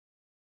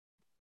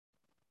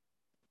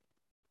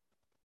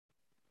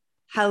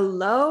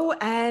Hello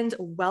and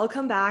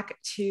welcome back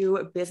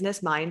to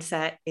Business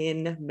Mindset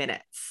in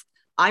Minutes.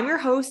 I'm your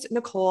host,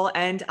 Nicole,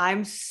 and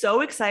I'm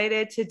so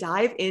excited to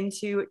dive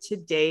into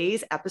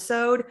today's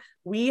episode.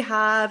 We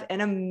have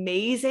an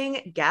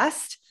amazing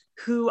guest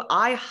who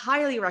I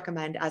highly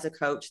recommend as a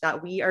coach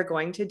that we are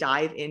going to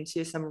dive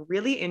into some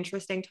really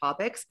interesting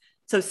topics.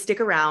 So stick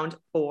around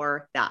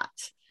for that.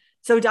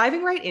 So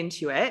diving right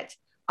into it,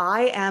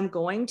 I am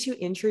going to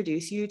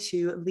introduce you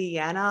to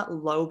Liana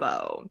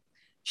Lobo.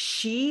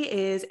 She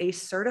is a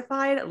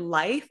certified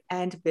life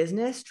and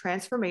business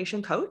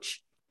transformation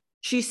coach.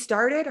 She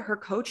started her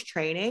coach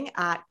training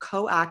at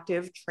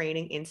Coactive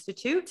Training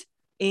Institute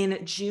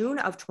in June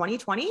of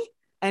 2020,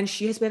 and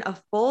she has been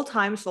a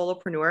full-time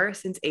solopreneur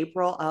since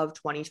April of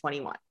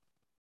 2021.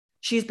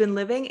 She's been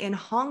living in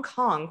Hong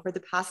Kong for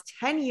the past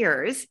 10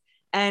 years,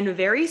 and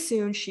very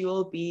soon she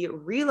will be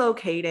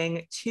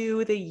relocating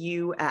to the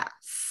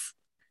US.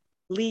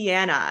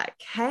 Liana,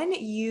 can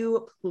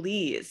you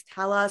please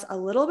tell us a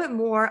little bit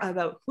more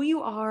about who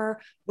you are,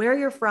 where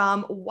you're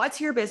from, what's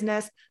your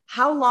business,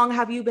 how long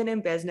have you been in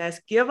business?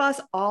 Give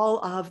us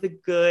all of the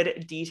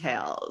good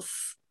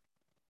details.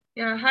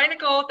 Yeah, hi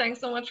Nicole. Thanks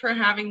so much for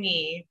having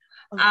me.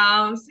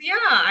 I'm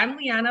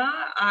Liana.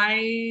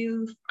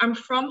 I'm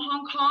from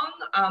Hong Kong.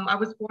 I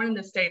was born in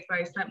the States, but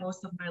I spent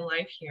most of my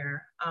life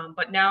here.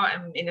 But now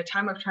I'm in a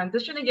time of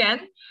transition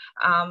again.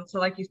 So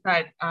like you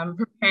said, I'm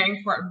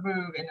preparing for a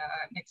move in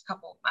the next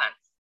couple of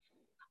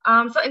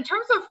months. So in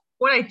terms of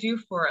what I do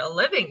for a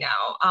living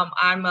now,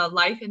 I'm a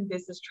life and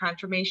business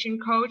transformation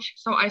coach.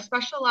 So I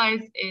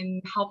specialize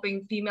in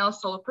helping female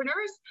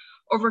solopreneurs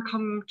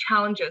overcome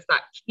challenges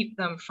that keep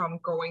them from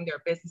growing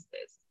their businesses.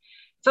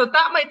 So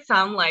that might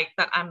sound like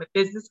that I'm a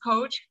business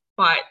coach,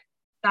 but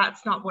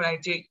that's not what I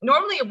do.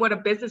 Normally, what a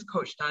business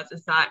coach does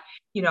is that,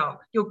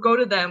 you'll go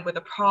to them with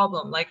a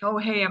problem like, oh,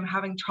 hey, I'm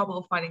having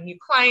trouble finding new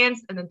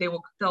clients. And then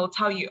they'll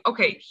tell you,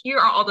 okay, here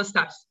are all the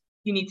steps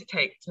you need to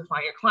take to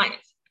find your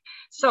clients.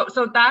 So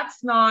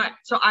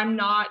I'm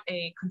not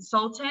a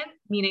consultant,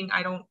 meaning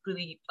I don't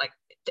really like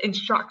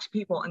instruct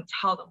people and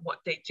tell them what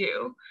they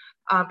do.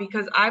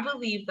 Because I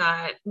believe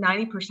that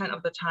 90%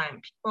 of the time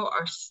people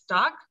are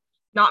stuck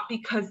not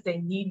because they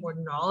need more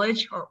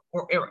knowledge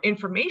or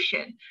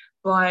information,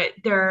 but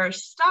they're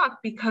stuck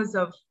because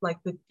of like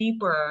the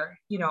deeper,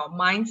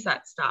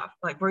 mindset stuff.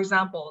 Like, for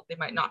example, they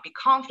might not be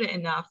confident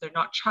enough, they're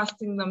not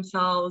trusting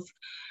themselves,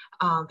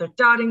 they're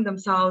doubting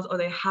themselves, or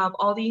they have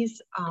all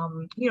these,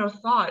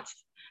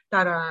 thoughts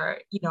that are,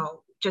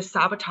 just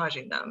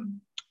sabotaging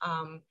them.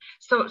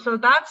 So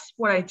that's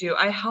what I do.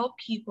 I help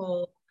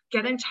people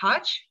get in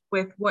touch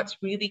with what's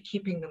really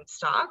keeping them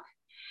stuck.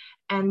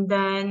 And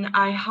then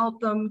I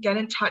help them get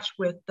in touch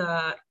with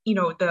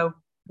the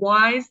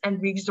wise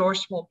and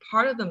resourceful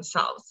part of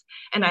themselves.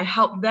 And I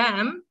help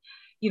them,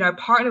 I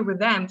partner with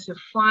them to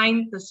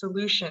find the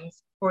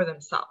solutions for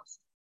themselves.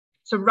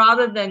 So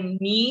rather than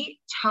me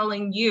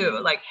telling you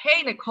like,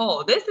 hey,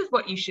 Nicole, this is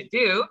what you should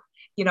do,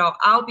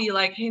 I'll be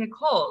like, hey,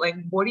 Nicole, like,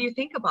 what do you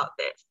think about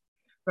this?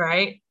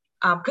 Right?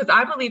 Because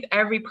I believe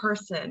every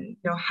person,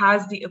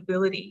 has the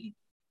ability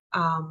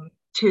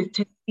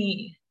to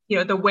see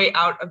the way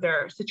out of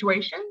their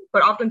situation,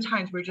 but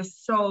oftentimes we're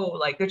just so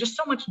like there's just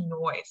so much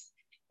noise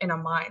in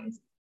our minds.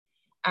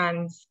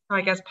 And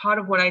I guess part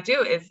of what I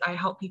do is I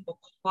help people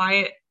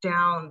quiet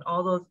down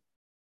all those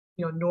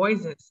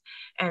noises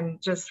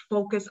and just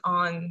focus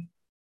on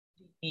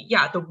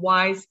the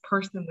wise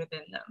person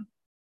within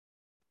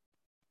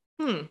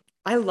them.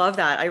 I love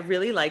that. I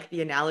really like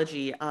the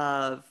analogy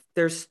of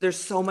there's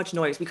so much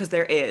noise because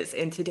there is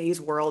in today's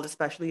world,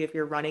 especially if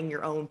you're running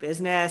your own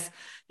business,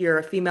 you're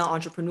a female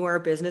entrepreneur,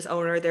 business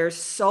owner, there's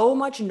so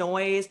much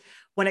noise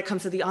when it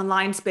comes to the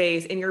online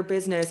space, in your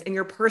business, in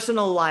your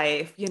personal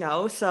life,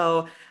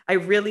 So I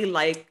really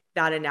like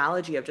that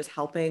analogy of just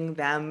helping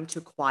them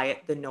to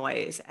quiet the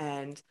noise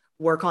and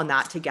work on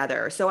that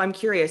together. So I'm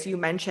curious, you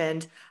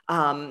mentioned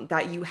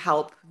that you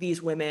help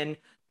these women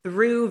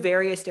through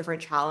various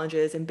different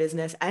challenges in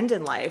business and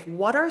in life.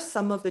 What are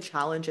some of the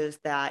challenges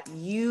that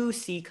you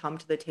see come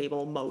to the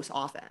table most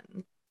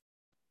often?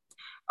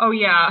 Oh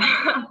yeah.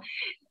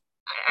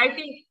 I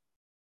think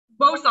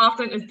most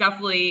often is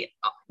definitely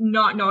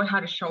not knowing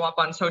how to show up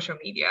on social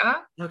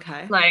media.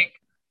 Okay.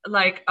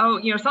 Like oh,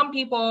 some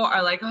people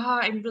are like, oh,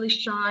 I'm really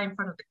shy in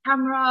front of the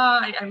camera.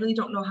 I really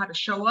don't know how to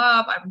show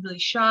up. I'm really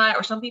shy.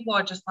 Or some people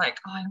are just like,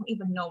 oh, I don't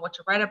even know what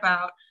to write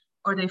about.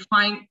 Or they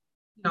find,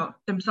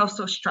 themselves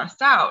so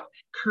stressed out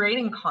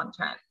creating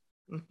content.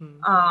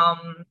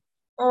 Hmm.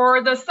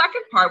 Or the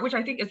second part, which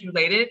I think is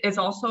related, is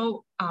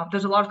also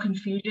there's a lot of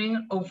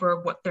confusion over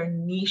what their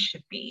niche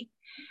should be,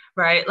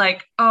 right?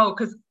 Like, oh,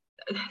 because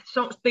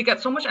so they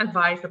get so much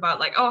advice about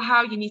like, oh,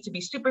 how you need to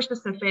be super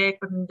specific,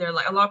 but then they're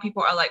like, a lot of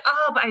people are like,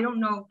 oh, but I don't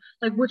know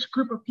like which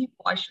group of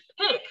people I should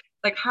pick.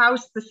 Like, how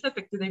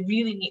specific do they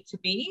really need to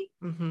be?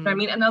 You know what I Hmm.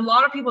 mean? And a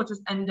lot of people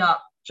just end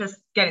up just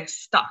getting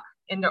stuck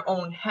in their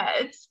own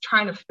heads,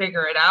 trying to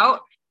figure it out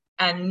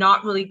and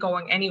not really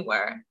going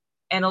anywhere.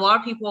 And a lot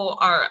of people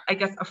are, I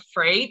guess,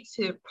 afraid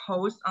to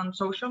post on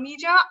social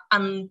media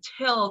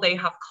until they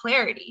have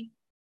clarity.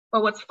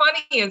 But what's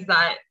funny is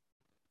that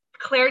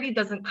clarity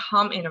doesn't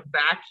come in a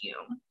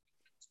vacuum.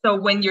 So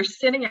when you're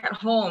sitting at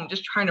home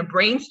just trying to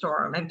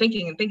brainstorm and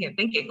thinking,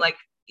 like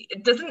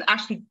it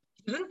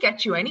doesn't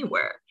get you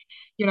anywhere.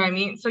 You know what I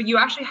mean? So you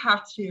actually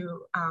have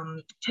to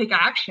take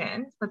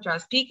action, such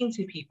as speaking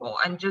to people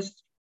and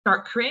just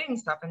start creating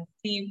stuff and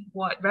see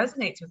what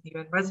resonates with you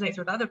and resonates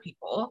with other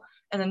people.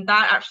 And then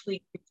that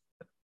actually gives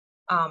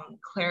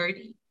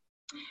clarity.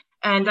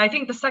 And I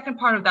think the second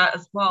part of that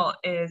as well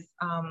is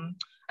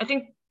I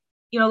think,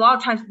 a lot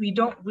of times we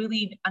don't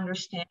really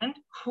understand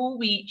who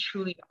we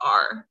truly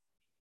are.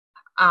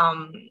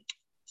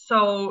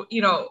 So,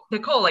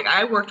 Nicole, like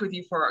I worked with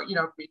you for,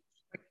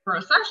 for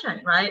a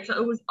session, right? So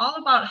it was all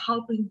about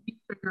helping you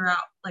figure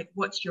out like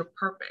what's your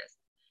purpose.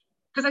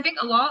 Because I think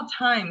a lot of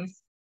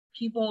times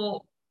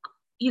people,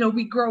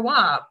 we grow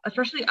up,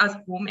 especially as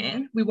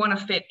women, we want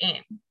to fit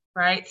in,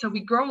 right? So we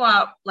grow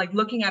up like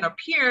looking at our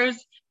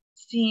peers,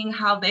 seeing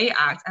how they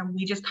act, and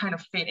we just kind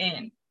of fit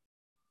in.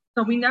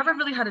 So we never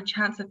really had a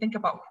chance to think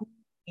about who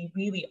we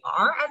really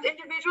are as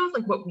individuals,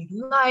 like what we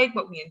like,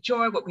 what we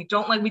enjoy, what we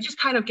don't like. We just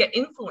kind of get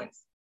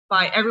influenced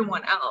by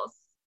everyone else.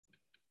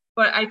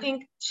 But I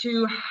think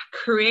to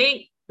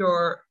create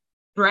your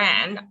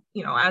brand,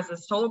 as a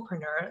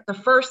solopreneur, the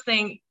first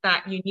thing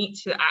that you need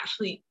to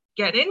actually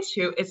get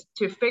into is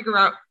to figure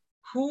out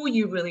who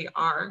you really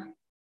are,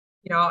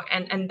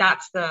 and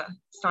that's the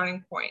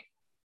starting point.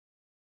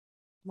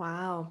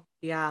 Wow.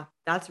 Yeah,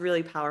 that's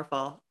really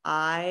powerful.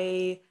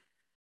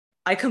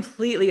 I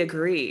completely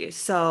agree.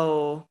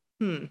 So,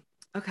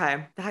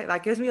 okay,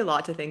 that gives me a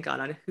lot to think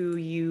on who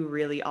you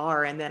really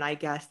are. And then I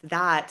guess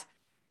that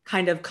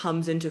kind of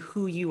comes into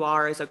who you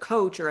are as a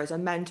coach or as a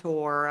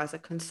mentor, or as a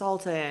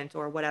consultant,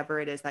 or whatever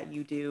it is that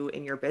you do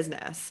in your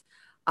business.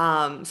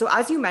 So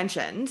as you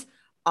mentioned,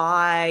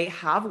 I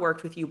have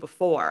worked with you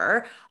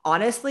before.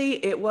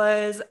 Honestly, it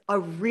was a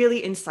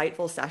really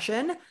insightful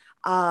session.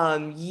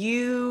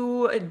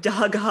 You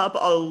dug up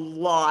a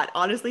lot.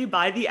 Honestly,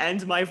 by the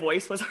end, my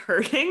voice was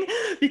hurting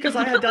because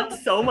I had done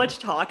so much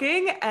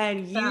talking,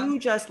 and Yeah. you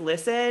just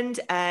listened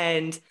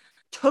and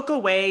took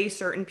away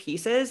certain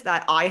pieces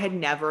that I had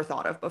never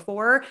thought of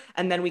before.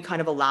 And then we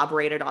kind of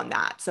elaborated on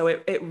that. So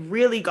it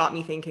really got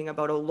me thinking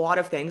about a lot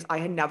of things I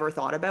had never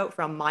thought about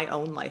from my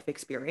own life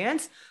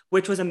experience,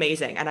 which was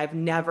amazing. And I've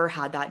never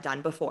had that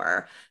done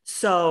before.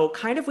 So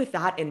kind of with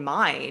that in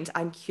mind,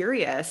 I'm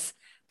curious,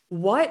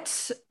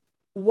 what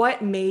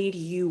what made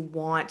you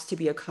want to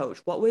be a coach?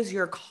 What was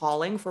your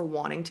calling for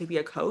wanting to be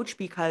a coach?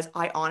 Because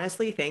I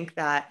honestly think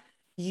that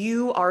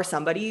you are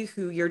somebody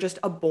who you're just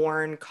a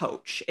born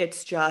coach.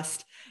 It's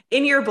just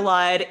in your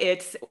blood.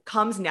 It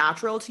comes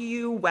natural to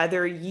you,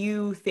 whether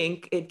you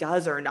think it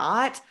does or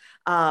not.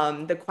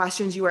 The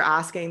questions you were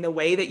asking, the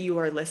way that you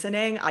were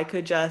listening, I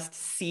could just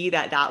see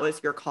that that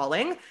was your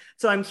calling.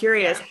 So I'm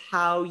curious Yeah.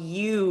 how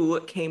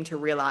you came to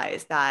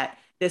realize that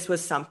this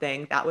was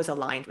something that was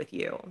aligned with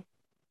you.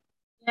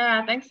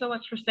 Yeah, thanks so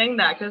much for saying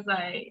that because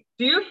I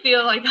do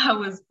feel like I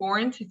was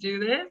born to do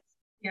this,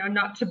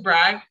 not to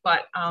brag,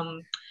 but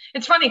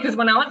it's funny because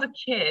when I was a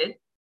kid,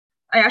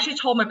 I actually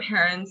told my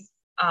parents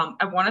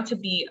I wanted to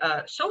be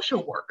a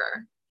social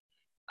worker.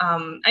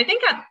 I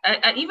think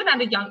even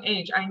at a young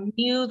age, I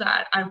knew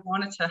that I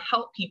wanted to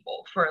help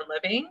people for a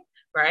living,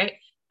 right?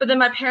 But then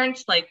my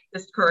parents like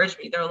discouraged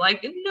me. They're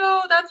like,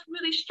 no, that's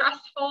really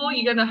stressful.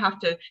 You're gonna have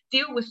to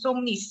deal with so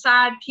many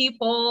sad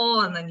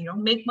people and then you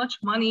don't make much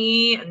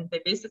money. And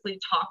they basically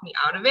talked me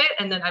out of it.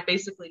 And then I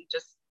basically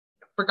just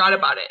forgot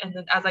about it. And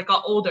then as I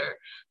got older,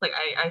 like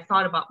I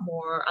thought about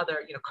more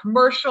other,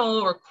 commercial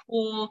or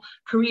cool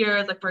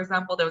careers. Like for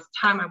example, there was a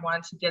time I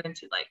wanted to get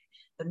into like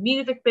the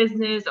music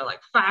business or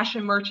like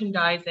fashion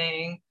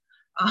merchandising.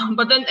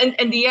 But then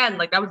in the end,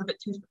 like that was a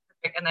bit too specific.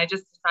 And I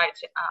just decided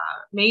to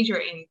major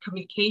in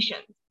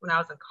communications when I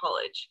was in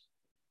college.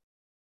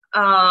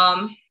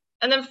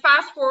 And then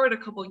fast forward a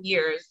couple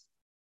years,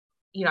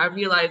 I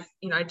realized,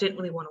 I didn't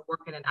really want to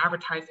work in an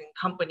advertising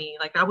company.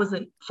 Like that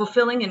wasn't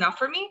fulfilling enough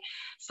for me.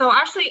 So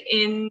actually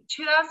in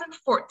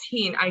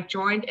 2014, I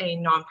joined a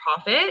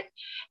nonprofit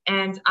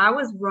and I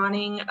was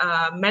running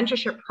a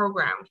mentorship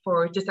program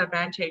for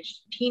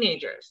disadvantaged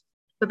teenagers.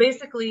 So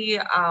basically,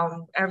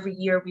 every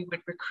year we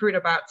would recruit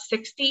about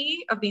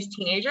 60 of these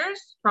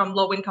teenagers from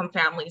low-income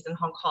families in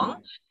Hong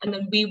Kong, and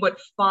then we would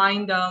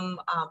find them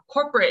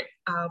corporate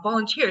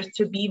volunteers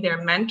to be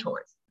their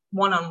mentors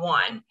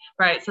one-on-one,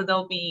 right? So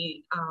they'll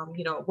be,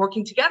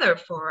 working together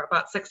for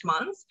about 6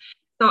 months.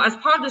 So as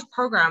part of this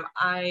program,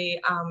 I,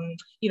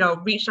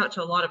 reached out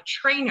to a lot of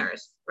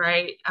trainers,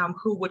 right,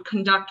 who would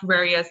conduct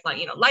various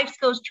like, life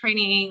skills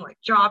training, like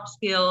job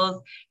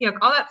skills,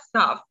 all that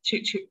stuff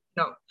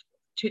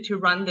to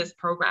run this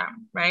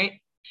program, right?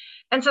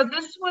 And so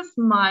this was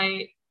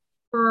my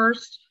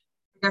first,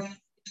 I guess,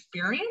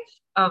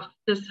 experience of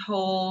this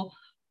whole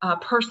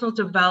personal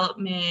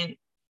development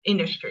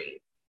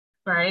industry,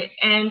 right?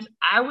 And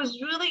I was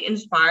really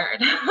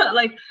inspired.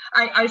 Like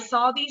I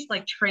saw these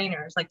like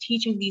trainers like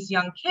teaching these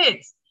young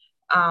kids,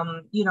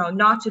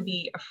 not to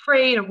be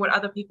afraid of what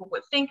other people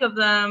would think of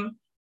them,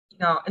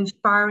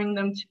 inspiring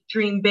them to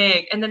dream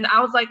big. And then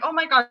I was like, oh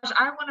my gosh,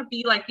 I want to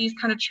be like these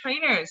kind of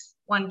trainers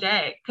one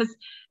day. Because,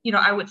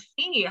 I would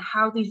see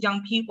how these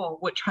young people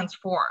would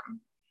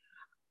transform.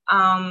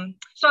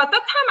 So at that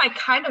time, I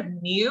kind of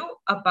knew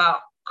about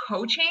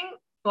coaching,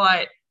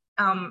 but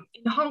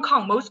in Hong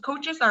Kong, most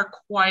coaches are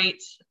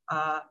quite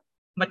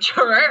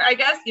mature, I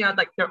guess,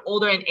 like they're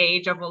older in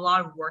age, of a lot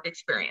of work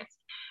experience.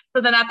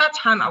 So then at that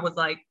time, I was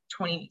like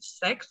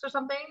 26 or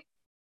something.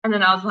 And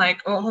then I was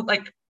like, oh,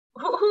 like,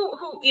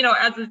 who,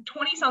 as a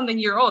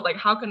 20-something-year-old, like,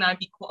 how can I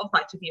be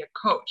qualified to be a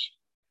coach?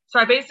 So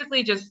I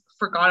basically just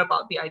forgot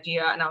about the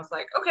idea. And I was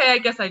like, okay, I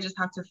guess I just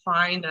have to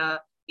find a,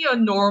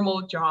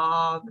 normal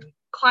job, and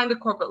climb the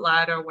corporate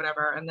ladder or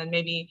whatever. And then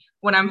maybe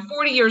when I'm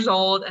 40 years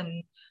old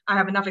and I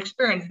have enough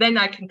experience, then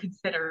I can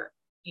consider,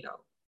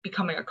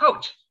 becoming a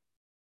coach.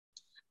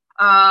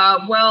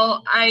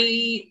 Well,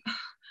 I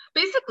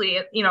basically,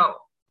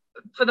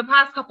 for the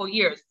past couple of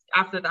years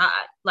after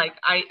that, like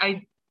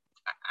I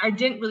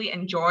didn't really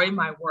enjoy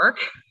my work.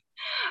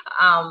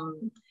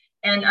 And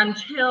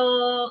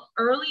until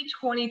early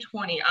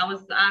 2020, I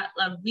was at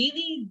a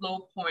really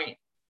low point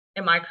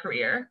in my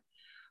career.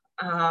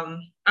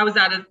 I was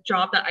at a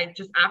job that I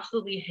just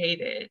absolutely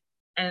hated,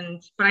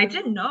 but I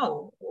didn't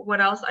know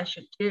what else I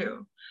should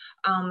do.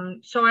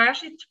 So I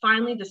actually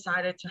finally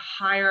decided to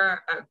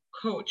hire a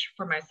coach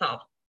for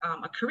myself,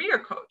 a career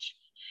coach.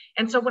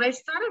 And so when I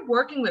started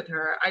working with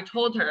her, I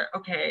told her,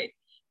 okay,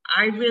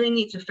 I really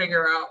need to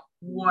figure out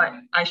what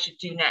I should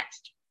do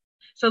next.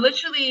 So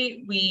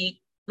literally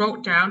we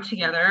wrote down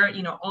together,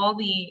 all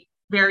the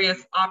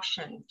various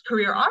options,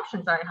 career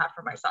options that I had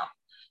for myself.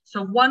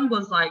 So one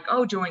was like,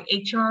 oh, doing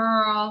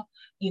HR,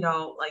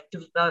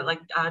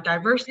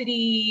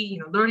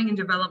 diversity, learning and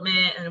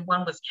development. And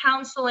one was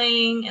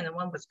counseling, and then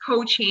one was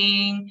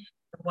coaching.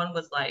 One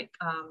was like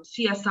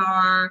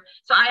CSR.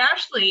 So I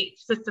actually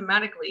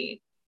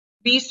systematically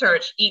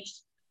researched each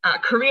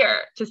career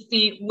to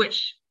see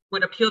which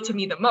would appeal to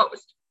me the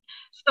most.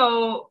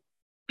 So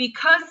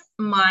because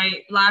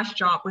my last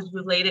job was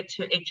related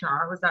to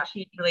HR, was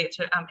actually related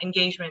to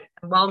engagement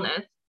and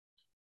wellness.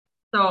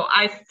 So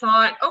I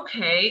thought,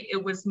 okay,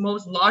 it was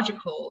most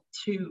logical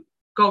to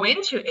go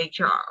into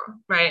HR,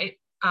 right?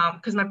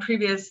 Because my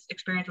previous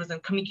experience was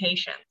in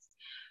communications.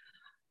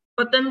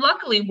 But then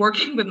luckily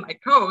working with my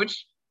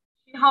coach,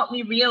 she helped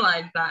me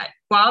realize that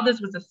while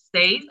this was a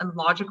safe and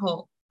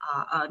logical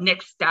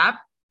next step,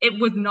 it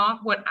was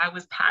not what I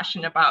was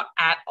passionate about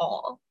at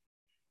all.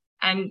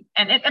 And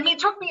it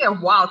took me a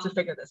while to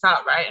figure this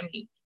out, right?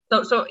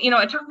 So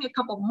it took me a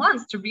couple of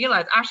months to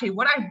realize actually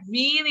what I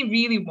really,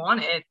 really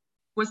wanted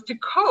was to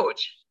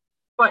coach,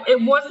 but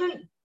it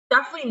wasn't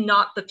definitely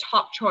not the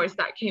top choice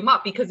that came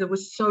up because it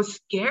was so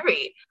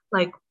scary.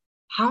 Like,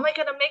 how am I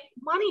going to make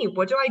money?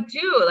 What do I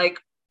do?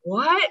 Like,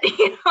 what?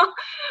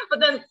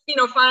 But then,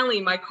 finally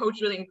my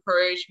coach really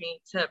encouraged me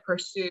to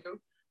pursue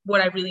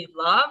what I really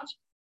loved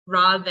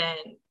rather than,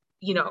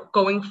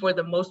 going for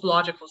the most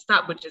logical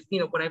step, which is,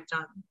 what I've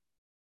done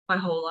my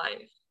whole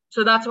life.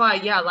 So that's why,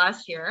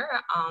 last year,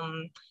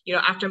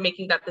 after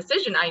making that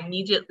decision, I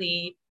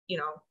immediately,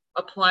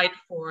 applied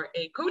for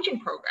a coaching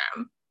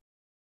program.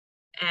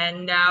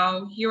 And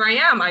now here I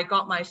am. I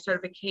got my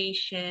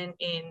certification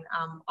in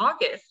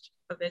August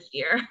of this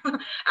year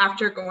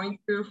after going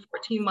through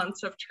 14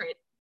 months of training.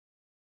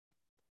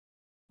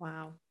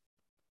 Wow.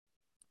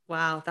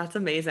 Wow, that's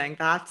amazing.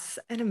 That's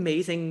an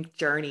amazing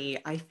journey.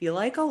 I feel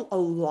like a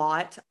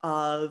lot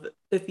of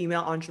the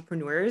female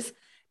entrepreneurs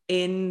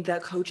in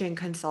the coaching,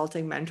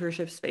 consulting,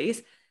 mentorship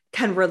space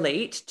can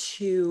relate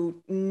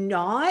to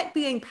not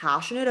being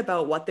passionate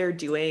about what they're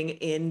doing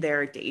in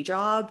their day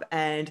job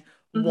and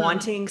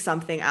wanting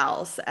something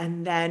else.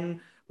 And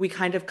then we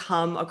kind of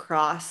come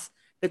across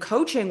the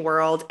coaching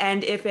world.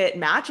 And if it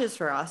matches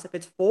for us, if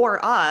it's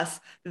for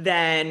us,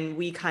 then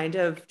we kind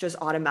of just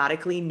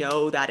automatically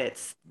know that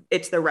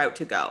it's the route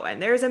to go.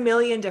 And there's a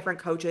million different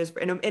coaches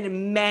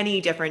in many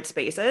different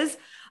spaces.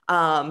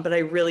 But I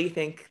really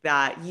think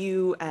that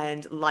you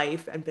and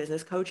life and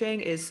business coaching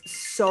is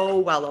so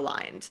well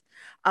aligned.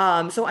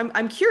 So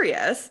I'm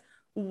curious,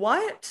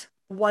 what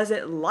was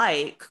it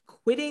like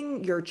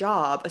quitting your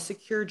job, a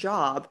secure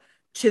job,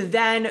 to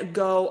then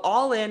go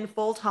all in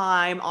full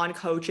time on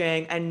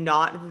coaching and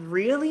not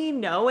really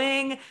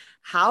knowing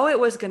how it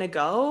was going to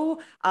go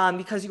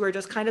because you were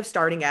just kind of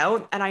starting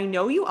out? And I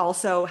know you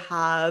also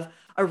have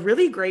a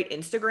really great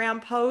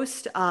Instagram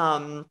post.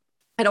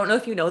 I don't know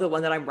if you know the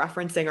one that I'm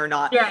referencing or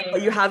not,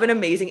 but you have an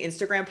amazing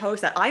Instagram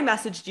post that I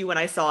messaged you when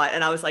I saw it.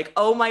 And I was like,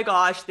 oh my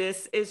gosh,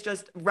 this is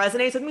just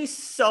resonates with me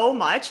so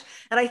much.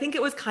 And I think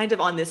it was kind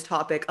of on this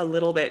topic a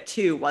little bit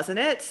too, wasn't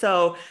it?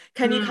 So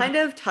can you kind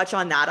of touch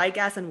on that, I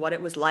guess, and what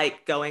it was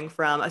like going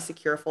from a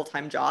secure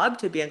full-time job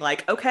to being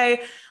like,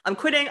 okay, I'm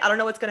quitting. I don't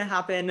know what's going to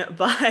happen,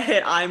 but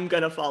I'm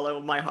going to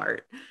follow my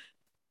heart.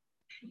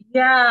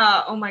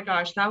 Yeah. Oh my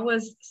gosh. That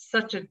was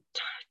such a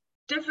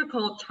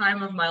difficult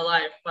time of my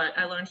life, but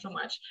I learned so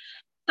much.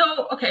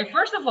 So, okay,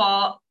 first of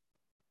all,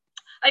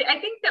 I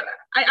think that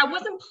I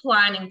wasn't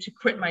planning to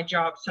quit my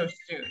job so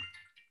soon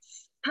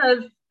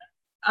because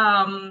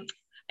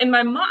in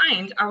my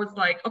mind, I was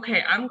like,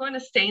 okay, I'm going to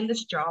stay in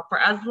this job for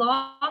as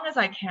long as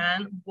I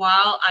can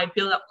while I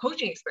build up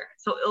coaching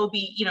experience. So it'll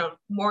be,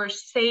 more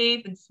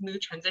safe and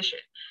smooth transition.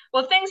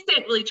 Well, things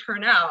didn't really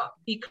turn out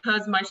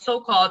because my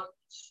so-called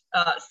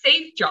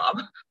safe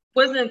job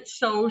wasn't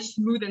so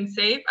smooth and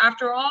safe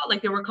after all.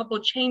 Like there were a couple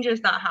of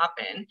changes that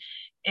happened.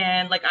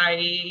 And like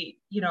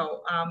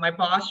my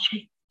boss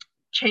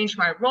changed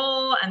my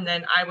role. And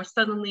then I was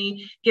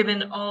suddenly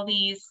given all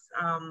these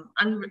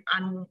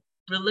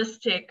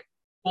unrealistic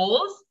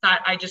goals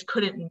that I just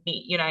couldn't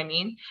meet, you know what I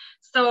mean?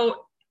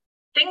 So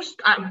things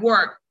at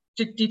work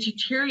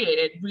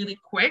deteriorated really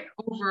quick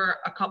over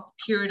a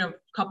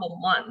couple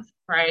months,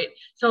 right?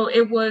 So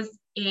it was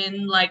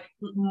in like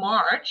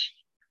March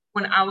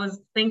when I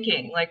was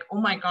thinking like, oh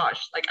my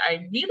gosh, like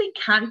I really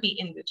can't be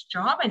in this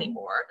job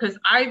anymore because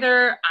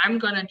either I'm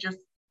gonna just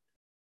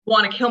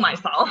want to kill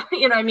myself,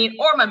 you know what I mean?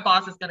 Or my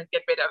boss is gonna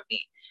get rid of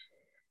me.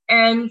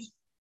 And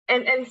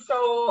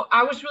so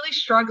I was really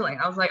struggling.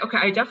 I was like, okay,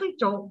 I definitely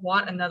don't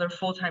want another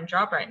full-time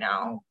job right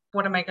now.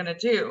 What am I going to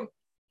do?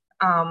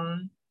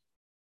 And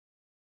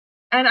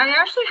I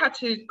actually had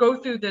to go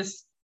through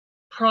this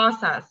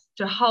process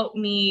to help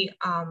me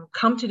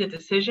come to the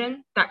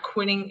decision that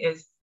quitting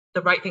is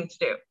the right thing to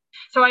do.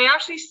 So I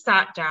actually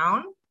sat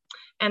down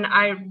and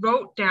I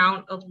wrote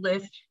down a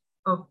list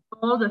of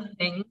all the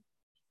things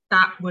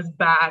that was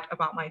bad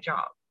about my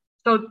job.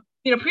 So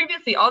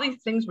previously all these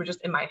things were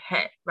just in my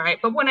head, right?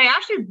 But when I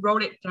actually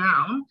wrote it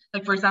down,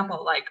 like for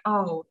example, like,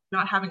 oh,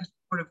 not having a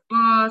supportive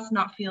boss,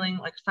 not feeling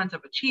like a sense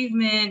of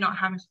achievement, not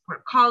having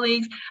supportive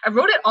colleagues, I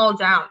wrote it all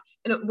down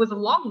and it was a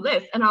long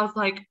list. And I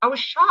was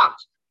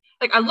shocked.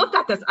 Like I looked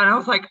at this and I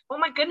was like, oh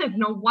my goodness,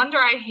 no wonder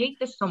I hate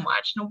this so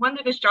much. No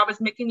wonder this job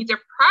is making me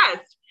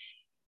depressed.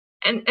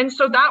 And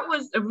so that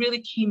was a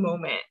really key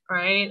moment,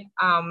 right?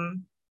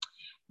 And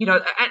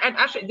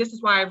actually, this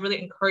is why I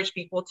really encourage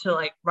people to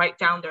like write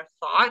down their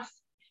thoughts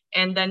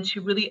and then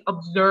to really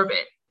observe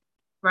it,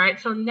 right?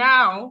 So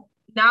now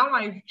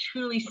I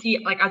truly see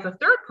it like as a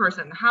third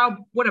person,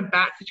 what a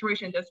bad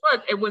situation this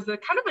was. It was a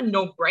kind of a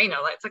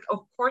no-brainer. Like, it's like,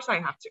 of course I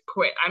have to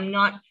quit. I'm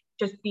not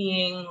just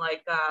being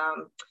like,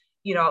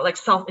 like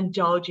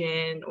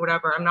self-indulgent or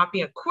whatever. I'm not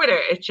being a quitter.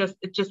 It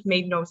just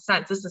made no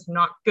sense. This is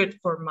not good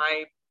for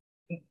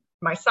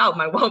myself,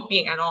 my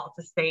well-being at all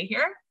to stay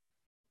here.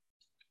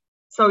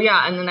 So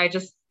yeah, and then I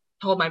just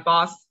told my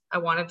boss I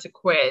wanted to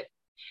quit.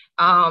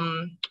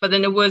 But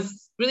then it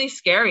was really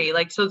scary.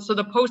 Like, so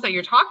the post that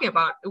you're talking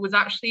about, it was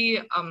actually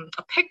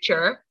a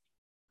picture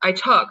I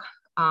took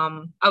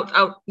out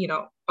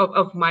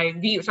of my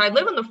view. So I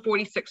live on the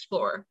 46th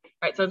floor,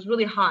 right? So it's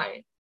really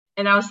high.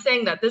 And I was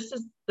saying that this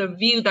is the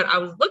view that I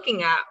was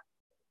looking at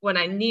when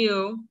I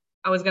knew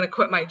I was going to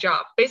quit my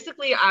job.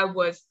 Basically, I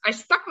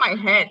stuck my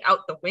head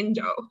out the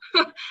window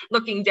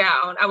looking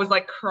down. I was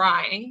like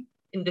crying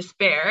in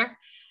despair.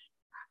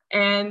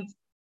 And,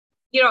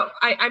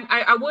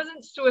 I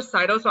wasn't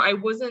suicidal, so I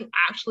wasn't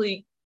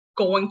actually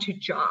going to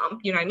jump,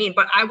 you know what I mean?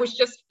 But I was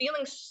just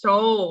feeling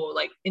so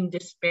like in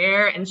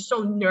despair and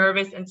so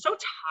nervous and so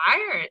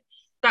tired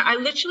that I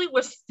literally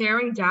was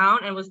staring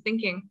down and was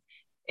thinking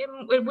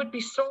it would be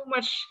so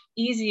much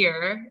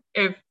easier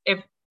if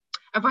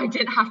I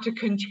didn't have to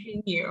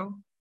continue,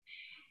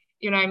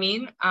 you know what I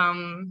mean?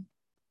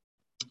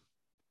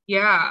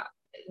 Yeah,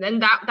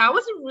 and that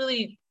was a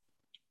really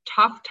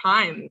tough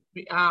time,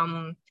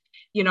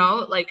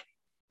 like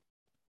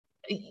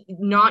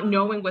not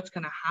knowing what's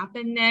going to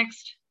happen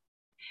next.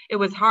 It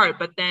was hard,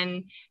 but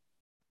then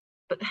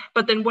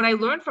what I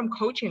learned from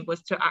coaching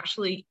was to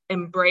actually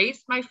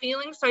embrace my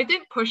feelings. So I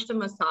didn't push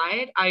them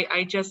aside.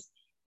 I just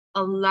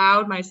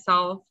allowed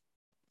myself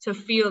to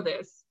feel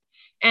this.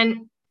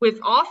 And with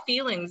all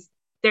feelings,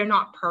 they're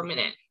not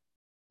permanent.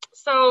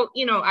 So,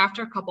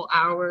 after a couple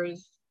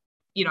hours,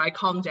 I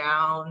calmed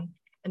down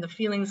and the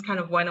feelings kind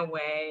of went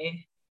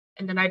away.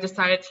 And then I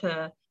decided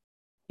to,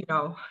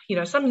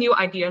 some new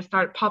ideas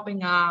started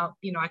popping up.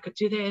 I could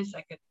do this,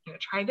 I could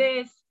try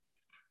this.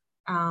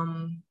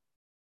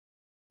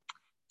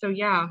 So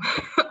yeah.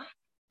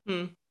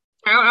 I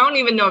don't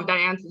even know if that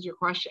answers your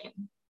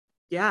question.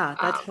 Yeah,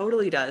 that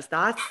totally does.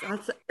 That's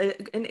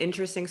an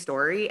interesting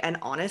story. And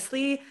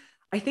honestly,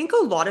 I think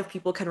a lot of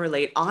people can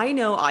relate. I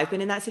know I've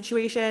been in that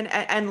situation,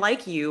 and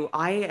like you,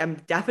 I am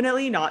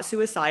definitely not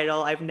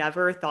suicidal. I've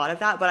never thought of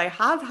that, but I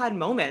have had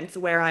moments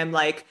where I'm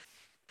like,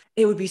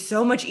 it would be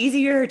so much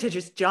easier to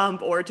just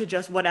jump or to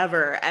just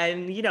whatever.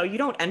 And you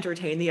don't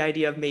entertain the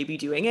idea of maybe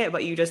doing it,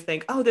 but you just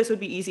think, oh, this would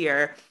be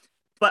easier.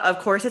 But of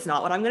course, it's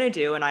not what I'm going to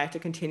do. And I have to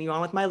continue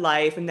on with my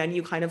life. And then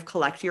you kind of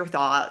collect your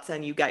thoughts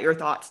and you get your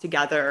thoughts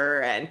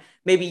together. And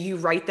maybe you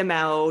write them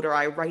out, or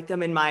I write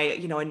them in my, a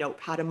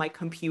notepad on my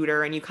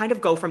computer. And you kind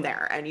of go from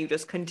there and you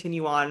just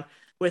continue on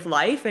with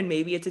life. And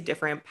maybe it's a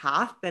different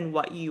path than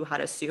what you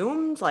had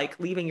assumed, like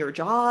leaving your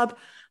job.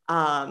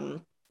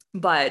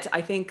 But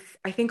I think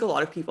a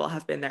lot of people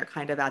have been there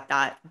kind of at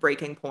that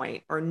breaking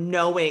point, or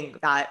knowing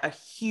that a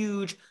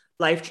huge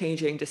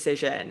life-changing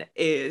decision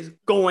is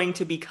going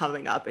to be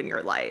coming up in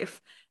your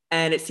life.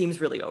 and it seems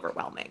really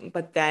overwhelming.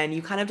 But then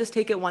you kind of just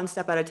take it one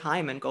step at a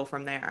time and go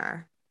from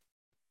there.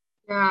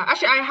 Yeah,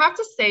 actually, I have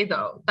to say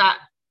though that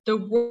the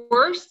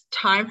worst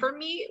time for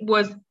me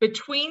was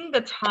between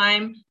the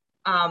time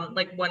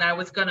like when I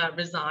was gonna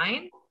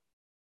resign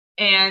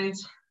and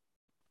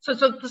so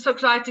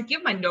I had to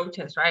give my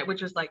notice, right,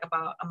 which was like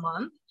about a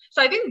month.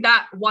 So I think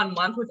that 1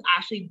 month was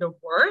actually the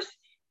worst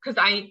because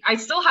I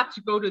still had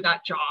to go to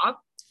that job,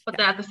 but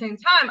then at the same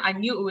time I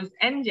knew it was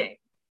ending.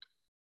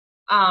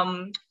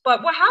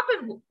 But what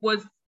happened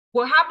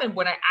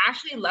when I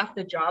actually left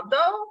the job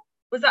though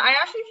was that I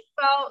actually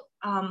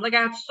felt like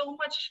I had so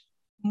much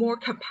more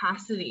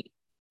capacity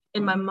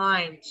in my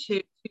mind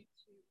to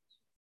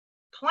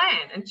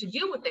plan and to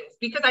deal with things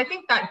because I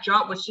think that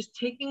job was just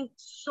taking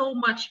so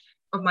much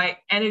of my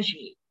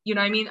energy. You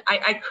know what I mean?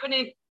 I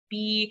couldn't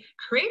be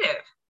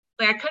creative.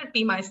 Like I couldn't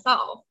be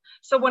myself.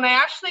 So when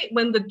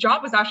the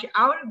job was actually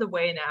out of the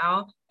way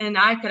now and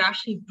I could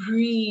actually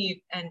breathe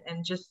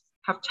and just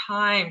have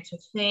time to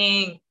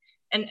think.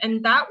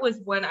 And that was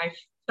when I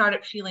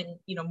started feeling,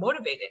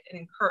 motivated and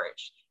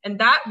encouraged. And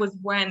that was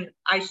when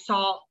I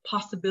saw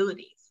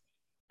possibilities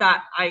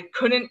that I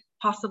couldn't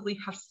possibly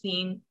have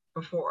seen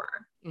before.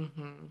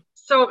 Mm-hmm.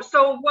 So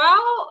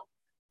while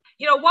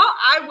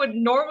I would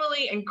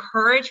normally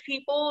encourage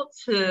people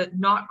to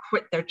not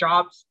quit their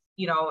jobs,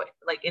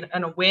 like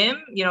in a whim,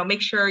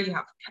 make sure you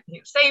have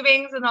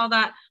savings and all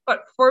that.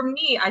 But for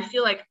me, I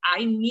feel like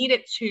I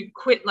needed to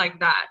quit like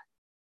that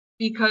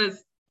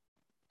because,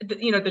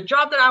 the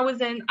job that I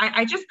was in,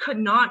 I just could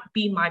not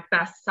be my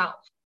best self,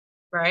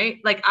 right?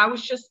 Like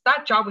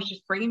that job was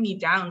just bringing me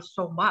down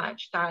so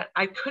much that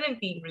I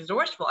couldn't be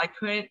resourceful. I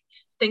couldn't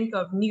think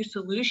of new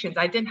solutions.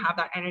 I didn't have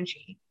that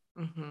energy.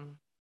 Mm-hmm.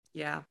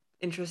 Yeah,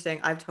 interesting.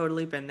 I've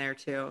totally been there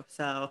too.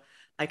 So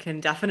I can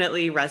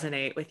definitely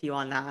resonate with you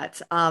on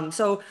that.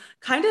 So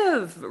kind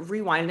of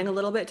rewinding a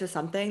little bit to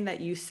something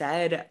that you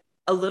said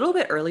a little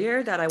bit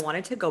earlier that I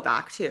wanted to go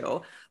back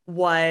to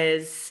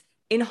was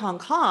in Hong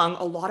Kong,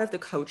 a lot of the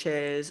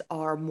coaches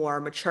are more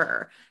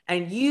mature.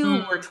 And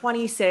you were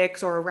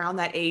 26 or around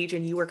that age,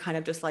 and you were kind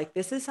of just like,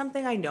 this is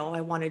something I know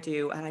I want to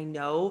do. And I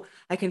know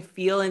I can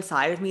feel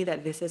inside of me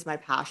that this is my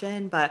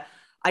passion, but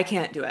I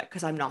can't do it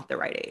because I'm not the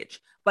right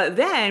age. But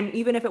then,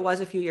 even if it was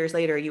a few years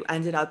later, you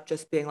ended up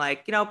just being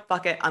like,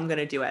 fuck it, I'm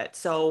gonna do it.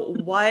 So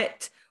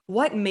what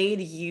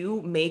made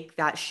you make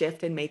that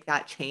shift and make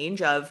that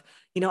change of,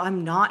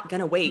 I'm not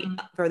gonna wait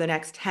for the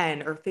next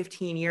 10 or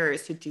 15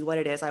 years to do what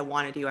it is I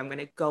want to do. I'm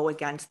gonna go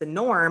against the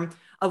norm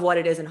of what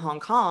it is in Hong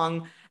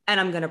Kong, and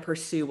I'm gonna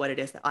pursue what it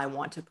is that I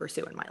want to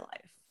pursue in my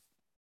life.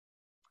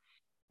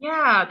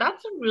 Yeah,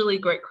 that's a really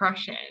great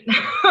question.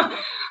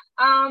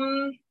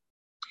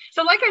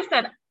 So like I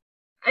said,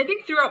 I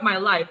think throughout my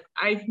life,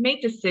 I've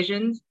made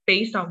decisions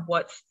based on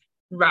what's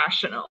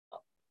rational.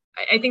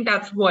 I think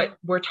that's what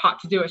we're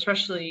taught to do,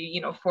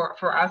 especially,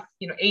 for us,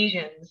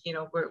 Asians,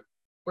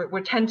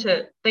 we tend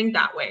to think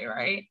that way,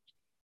 right?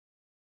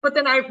 But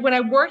then when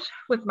I worked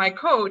with my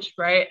coach,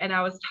 right, and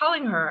I was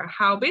telling her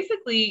how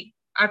basically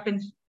I've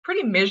been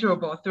pretty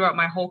miserable throughout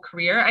my whole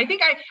career. I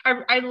think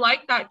I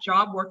like that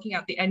job working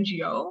at the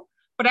NGO,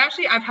 but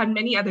actually I've had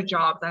many other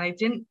jobs and I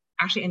didn't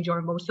actually enjoy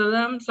most of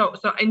them. So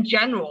in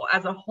general,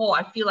 as a whole,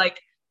 I feel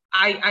like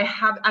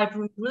I've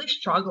been really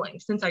struggling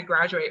since I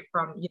graduated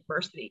from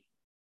university.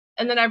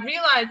 And then I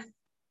realized,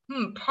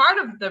 part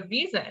of the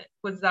reason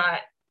was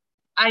that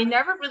I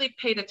never really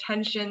paid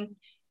attention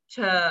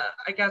to,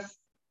 I guess,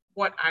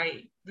 what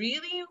I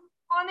really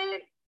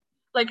wanted.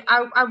 Like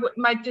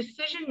my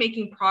decision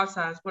making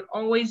process would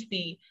always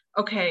be,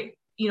 okay,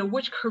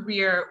 which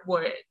career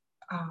would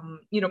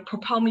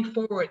propel me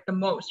forward the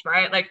most,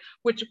 right? Like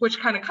which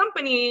kind of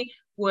company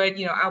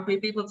would, I'll be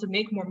able to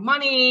make more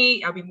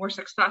money, I'll be more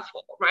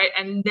successful, right?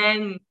 And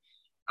then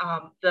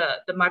the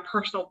my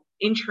personal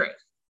interest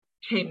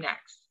came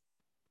next.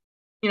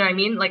 You know what I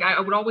mean? Like I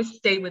would always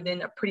stay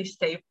within a pretty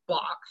safe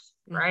box,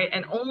 right?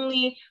 And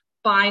only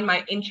find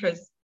my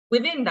interest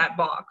within that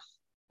box.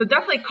 So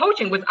definitely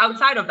coaching was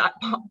outside of that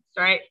box,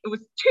 right? It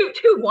was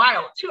too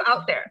wild, too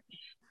out there.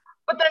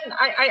 But then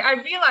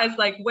I realized,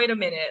 like, wait a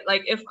minute,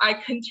 like if I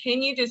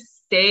continue to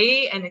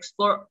stay and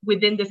explore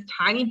within this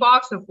tiny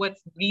box of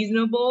what's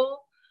reasonable,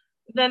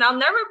 then I'll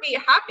never be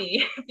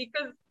happy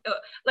because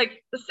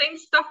like the same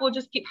stuff will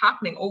just keep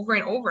happening over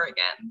and over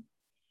again.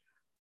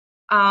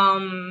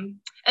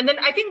 And then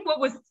I think what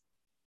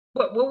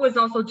was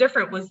also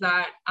different was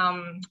that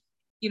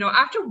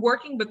after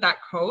working with that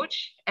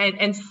coach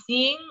and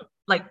seeing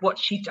like what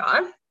she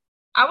does,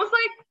 I was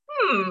like,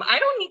 I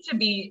don't need to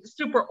be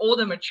super old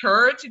and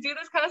mature to do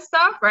this kind of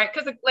stuff, right?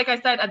 Because like I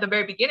said at the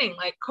very beginning,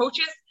 like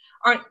coaches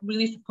aren't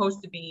really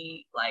supposed to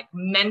be like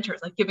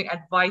mentors, like giving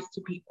advice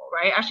to people,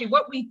 right? Actually,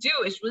 what we do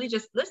is really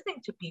just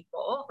listening to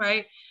people,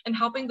 right? And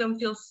helping them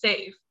feel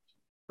safe,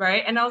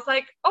 right? And I was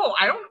like, oh,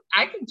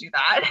 I can do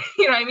that.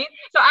 You know what I mean?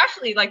 So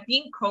actually, like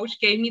being coached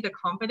gave me the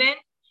confidence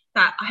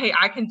that, hey,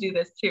 I can do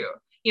this too.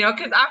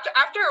 Because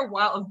after a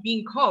while of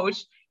being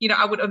coached,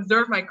 I would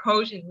observe my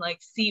coach and like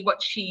see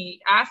what she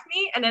asked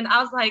me. And then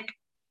I was like,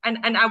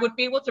 and I would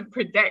be able to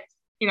predict,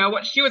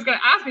 what she was going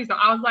to ask me. So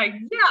I was like,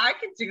 yeah, I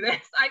can do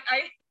this. I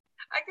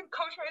can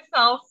coach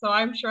myself. So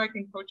I'm sure I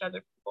can coach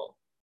other people.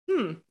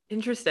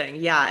 Interesting.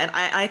 Yeah. And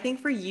I think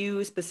for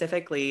you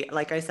specifically,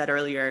 like I said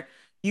earlier,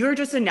 you're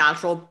just a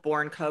natural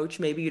born coach.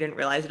 Maybe you didn't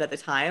realize it at the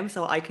time.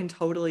 So I can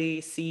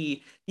totally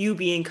see you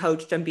being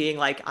coached and being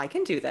like, I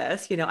can do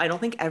this. I don't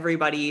think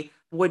everybody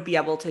would be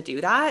able to do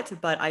that,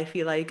 but I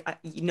feel like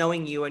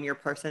knowing you and your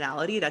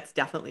personality, that's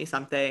definitely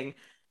something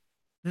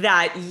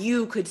that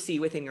you could see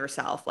within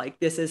yourself. Like,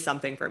 this is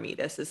something for me.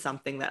 This is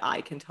something that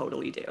I can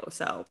totally do.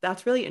 So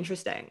that's really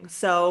interesting.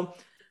 So,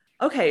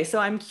 okay, so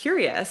I'm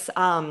curious,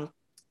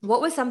 what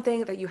was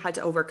something that you had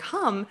to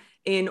overcome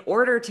in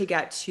order to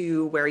get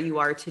to where you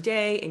are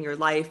today in your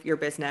life, your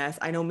business?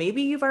 I know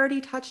maybe you've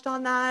already touched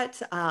on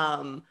that,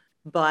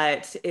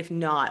 but if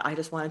not, I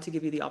just wanted to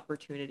give you the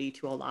opportunity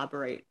to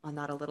elaborate on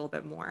that a little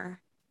bit more.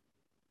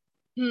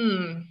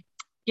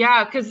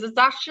 Yeah, because it's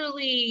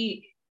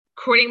actually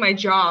quitting my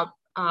job.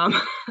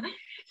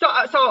 So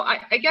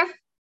I guess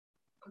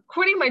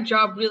quitting my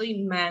job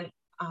really meant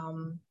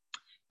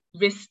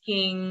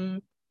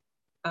risking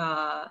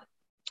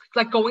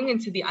like going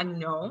into the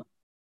unknown,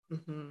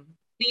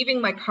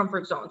 leaving my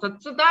comfort zone.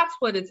 So that's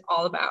what it's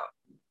all about.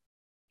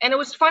 And it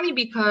was funny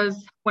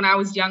because when I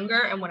was younger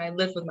and when I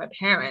lived with my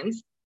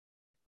parents,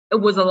 it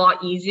was a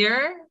lot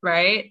easier,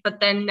 right?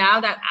 But then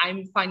now that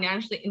I'm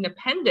financially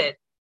independent,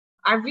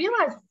 I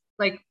realized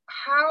like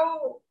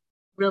how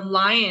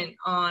reliant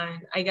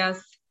on, I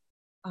guess,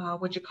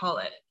 what you call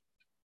it?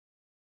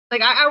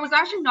 Like I was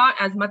actually not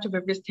as much of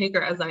a risk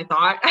taker as I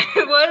thought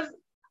I was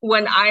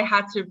when I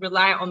had to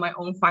rely on my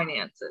own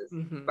finances,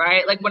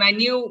 right? Like when I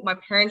knew my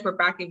parents were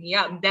backing me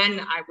up, then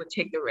I would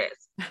take the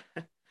risk.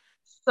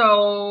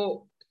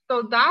 So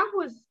that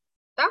was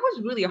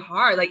really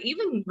hard. Like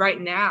even right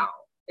now,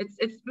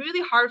 it's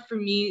really hard for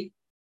me.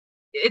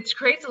 It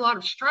creates a lot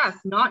of stress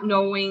not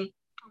knowing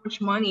how much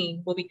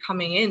money will be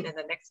coming in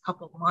the next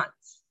couple of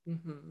months.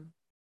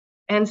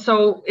 And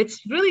so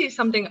it's really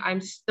something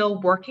I'm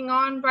still working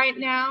on right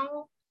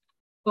now.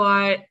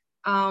 But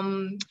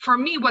for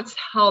me, what's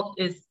helped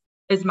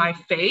is my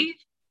faith.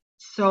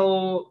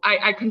 So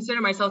I consider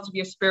myself to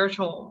be a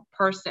spiritual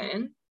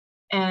person,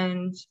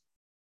 and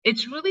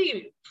it's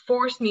really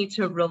forced me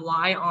to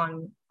rely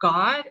on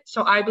God.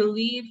 So I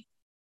believe,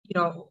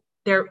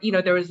 there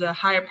is a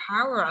higher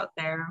power out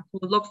there who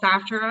looks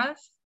after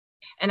us,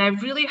 and I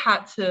really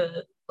had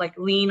to like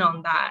lean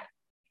on that.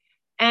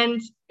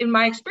 And in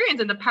my experience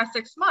in the past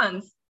 6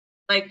 months,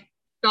 like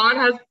God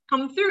has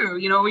come through,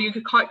 you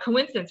could call it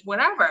coincidence,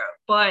 whatever.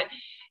 But,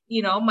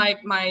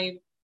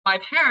 my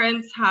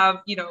parents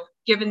have,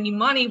 given me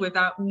money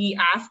without me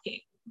asking.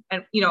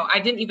 And, I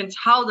didn't even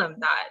tell them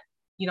that,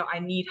 I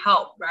need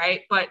help,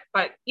 right? But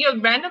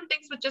random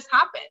things would just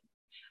happen,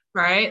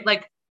 right?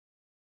 Like,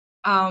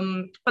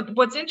 but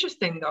what's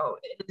interesting though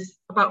is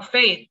about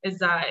faith is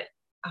that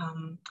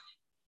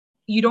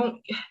you don't,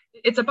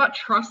 it's about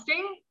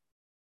trusting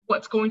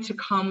what's going to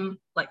come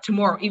like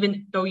tomorrow,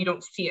 even though you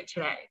don't see it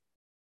today.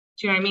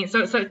 Do you know what I mean?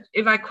 So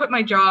if I quit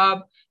my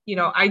job,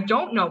 I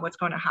don't know what's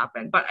going to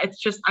happen, but I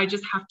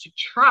just have to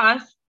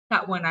trust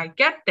that when I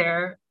get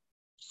there,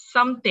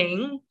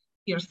 something,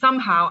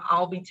 somehow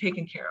I'll be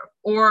taken care of.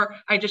 Or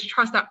I just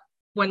trust that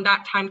when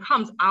that time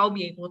comes, I'll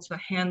be able to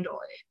handle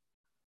it.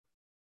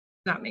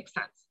 That makes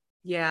sense.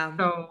 Yeah.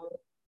 So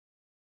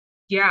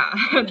yeah,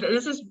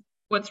 this is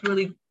what's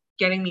really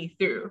getting me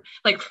through.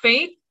 Like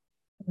faith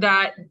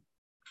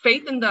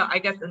in I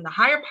guess in the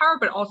higher power,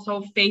 but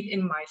also faith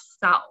in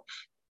myself.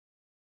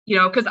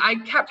 Because I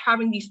kept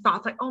having these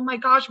thoughts like, oh my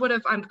gosh, what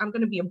if I'm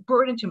going to be a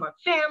burden to my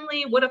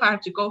family? What if I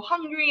have to go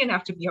hungry and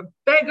have to be a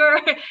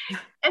beggar?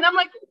 And I'm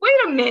like, wait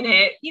a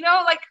minute,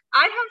 like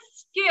I have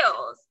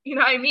skills, you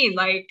know what I mean?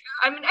 Like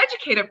I'm an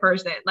educated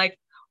person. Like,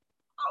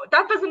 oh,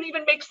 that doesn't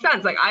even make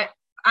sense. Like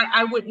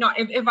I would not,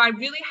 if I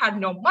really had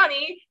no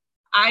money,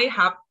 I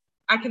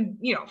can,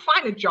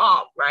 find a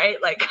job, right?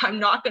 Like I'm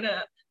not going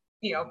to,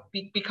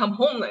 become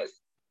homeless,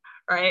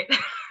 right?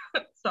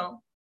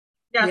 So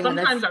yeah,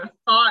 sometimes our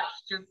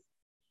thoughts just,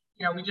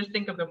 we just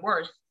think of the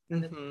worst,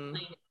 and it's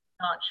really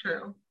not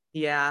true.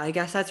 Yeah, I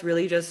guess that's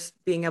really just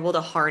being able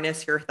to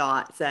harness your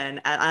thoughts.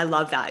 And I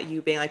love that.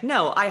 You being like,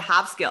 no, I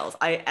have skills.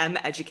 I am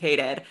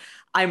educated.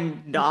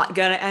 I'm not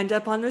gonna end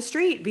up on the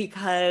street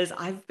because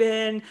I've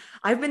been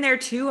there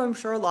too. I'm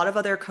sure a lot of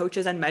other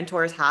coaches and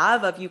mentors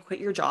have of you quit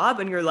your job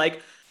and you're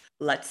like,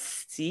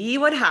 let's see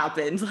what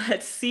happens.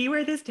 Let's see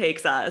where this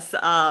takes us.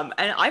 And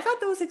I've had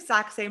those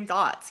exact same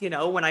thoughts,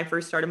 when I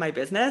first started my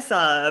business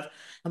of,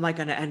 am I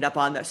going to end up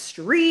on the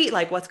street?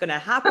 Like, what's going to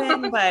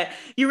happen? But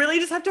you really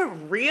just have to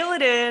reel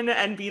it in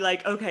and be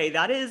like, okay,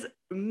 that is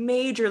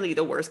majorly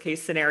the worst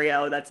case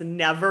scenario. That's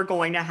never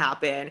going to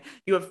happen.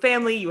 You have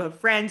family, you have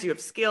friends, you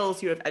have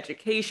skills, you have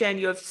education,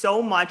 you have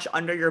so much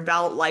under your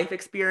belt, life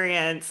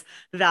experience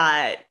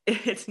that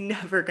it's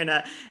never going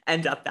to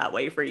end up that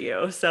way for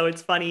you. So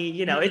it's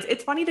funny,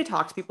 it's funny to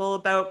talk to people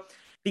about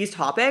these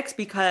topics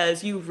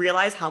because you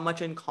realize how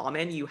much in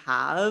common you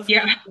have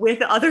Yeah.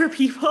 with other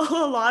people.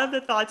 A lot of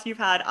the thoughts you've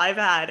had, I've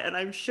had, and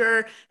I'm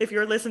sure if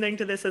you're listening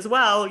to this as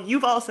well,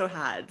 you've also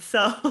had.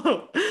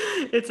 So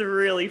it's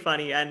really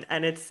funny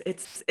and it's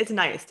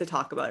nice to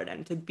talk about it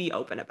and to be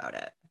open about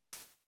it.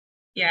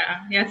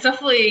 Yeah. Yeah. It's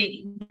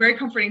definitely very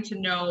comforting to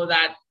know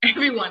that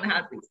everyone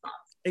has these thoughts.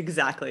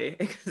 Exactly,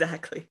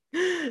 exactly.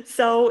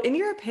 So, in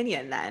your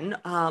opinion, then,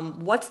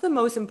 what's the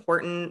most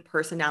important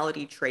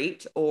personality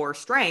trait or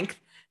strength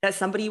that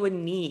somebody would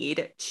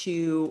need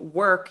to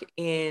work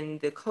in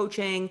the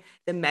coaching,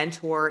 the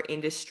mentor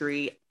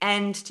industry,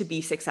 and to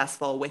be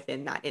successful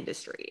within that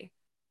industry?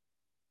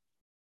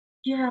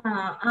 Yeah.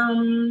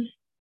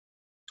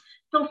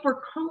 So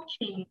for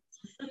coaching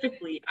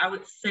specifically, I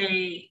would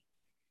say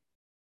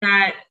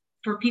that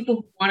for people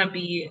who want to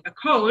be a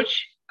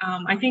coach,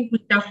 I think we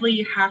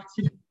definitely have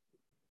to be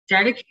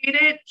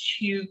dedicated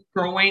to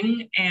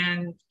growing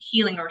and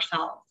healing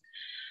ourselves.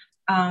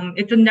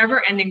 It's a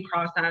never-ending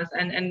process.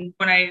 And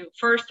when I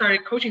first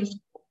started coaching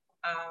school,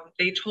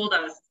 they told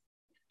us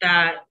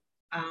that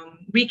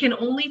we can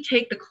only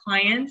take the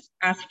clients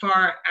as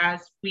far as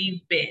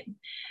we've been.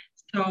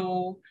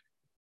 So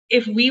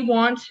if we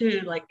want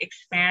to like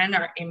expand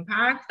our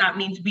impact, that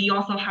means we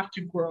also have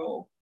to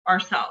grow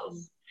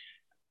ourselves.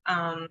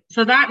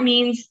 So that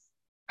means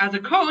as a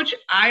coach,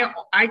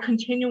 I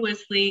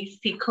continuously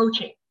seek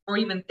coaching or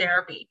even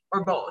therapy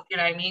or both. You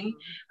know what I mean?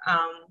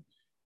 Um,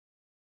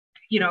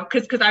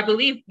 because I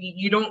believe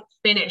you don't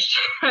finish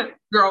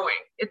growing.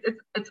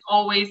 It's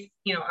always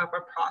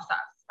a process,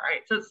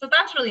 right? So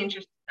that's really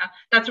interesting.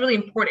 That's really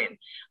important.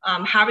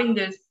 Having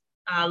this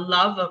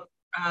love of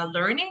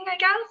learning, I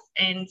guess,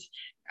 and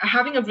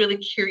having a really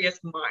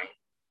curious mind,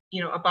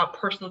 about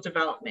personal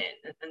development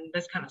and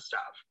this kind of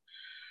stuff.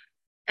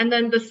 And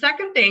then the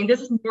second thing,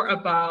 this is more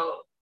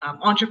about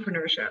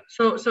entrepreneurship.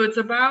 So it's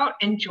about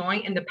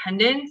enjoying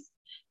independence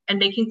and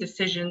making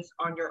decisions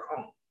on your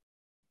own.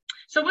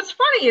 So what's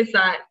funny is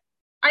that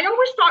I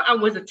always thought I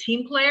was a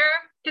team player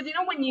because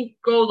when you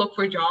go look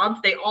for jobs,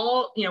 they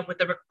all with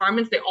the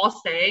requirements they all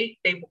say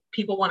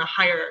people want to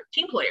hire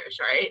team players,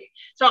 right?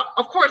 So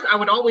of course I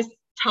would always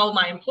tell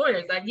my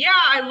employers that yeah,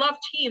 I love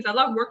teams, I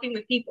love working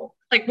with people,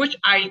 like which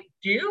I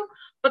do.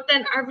 But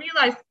then I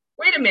realized,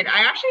 wait a minute,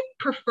 I actually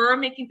prefer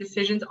making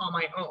decisions on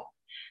my own.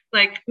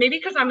 Like maybe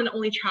because I'm an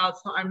only child,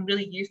 so I'm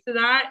really used to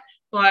that.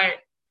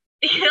 But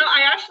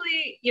I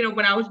actually,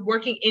 when I was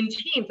working in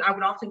teams, I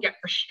would often get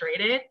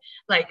frustrated,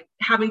 like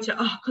having to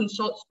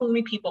consult so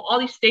many people, all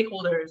these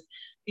stakeholders.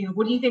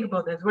 What do you think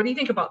about this? What do you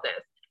think about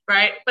this?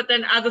 Right. But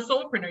then as a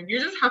solopreneur, you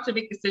just have to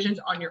make decisions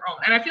on your own.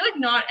 And I feel like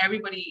not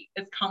everybody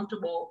is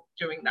comfortable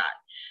doing that.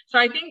 So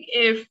I think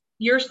if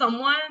you're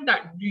someone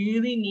that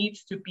really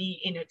needs to be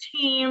in a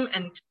team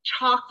and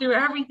talk through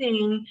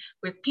everything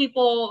with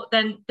people,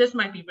 then this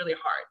might be really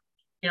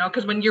hard,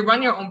 because when you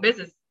run your own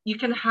business, you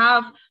can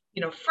have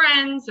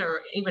friends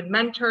or even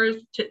mentors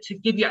to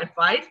give you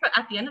advice. But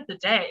at the end of the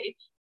day,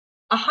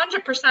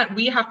 100%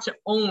 we have to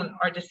own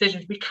our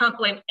decisions. We can't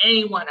blame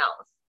anyone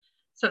else.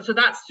 So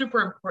that's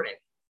super important.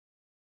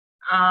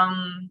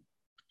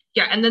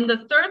 Yeah. And then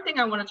the third thing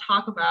I want to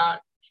talk about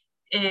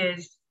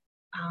is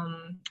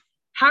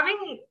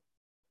having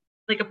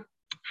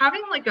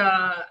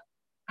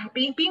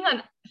being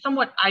a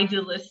somewhat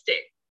idealistic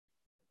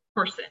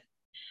person.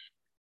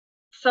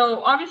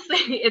 So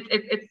obviously it's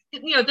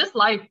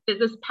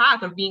this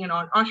path of being an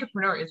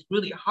entrepreneur is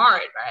really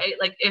hard, right?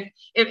 Like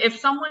if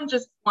someone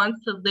just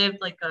wants to live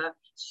like a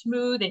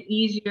smooth and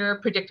easier,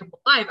 predictable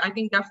life, I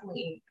think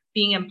definitely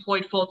being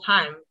employed full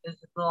time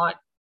is a lot,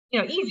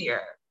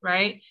 easier,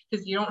 right?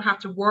 Because you don't have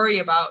to worry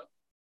about,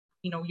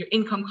 your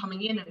income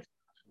coming in. And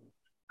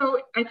so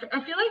I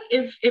feel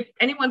like if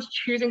anyone's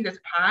choosing this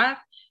path,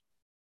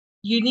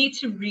 you need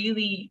to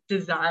really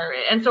desire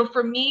it. And so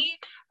for me,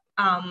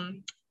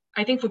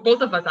 I think for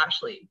both of us,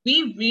 actually,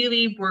 we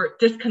really were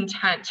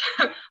discontent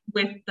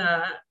with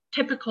the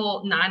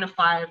typical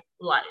 9-to-5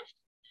 life.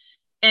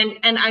 And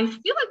I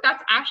feel like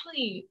that's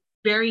actually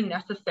very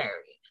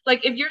necessary.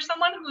 Like if you're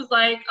someone who's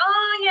like,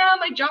 oh yeah,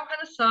 my job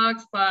kind of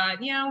sucks, but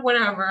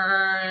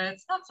whatever,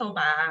 it's not so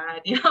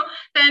bad,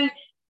 then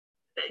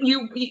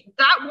you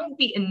that won't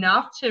be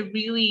enough to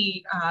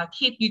really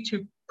keep you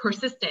to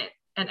persistent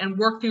and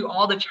work through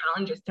all the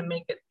challenges to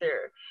make it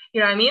through. You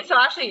know what I mean? So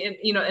actually,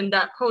 in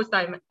that post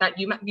that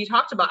you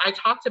talked about, I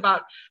talked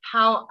about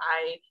how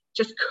I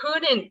just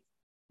couldn't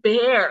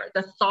bear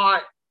the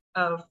thought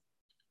of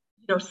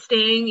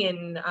staying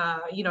in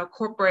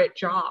corporate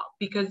job,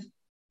 because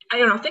I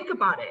don't know, think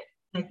about it,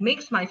 like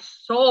makes my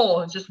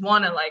soul just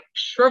want to like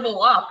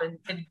shrivel up and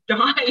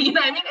die. You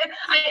know what I mean?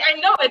 I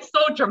know it's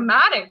so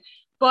dramatic,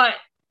 but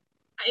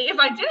if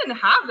I didn't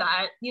have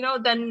that,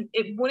 then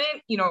it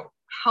wouldn't,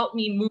 help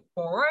me move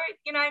forward.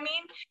 You know what I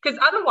mean? Because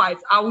otherwise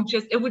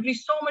it would be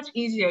so much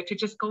easier to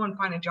just go and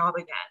find a job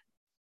again.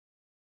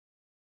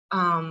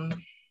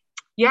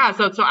 Yeah.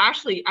 So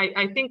actually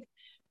I think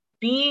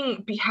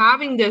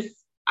having this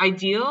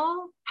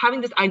ideal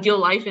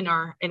life in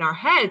our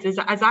heads is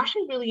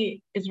actually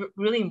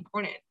really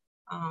important.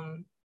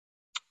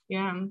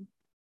 Yeah.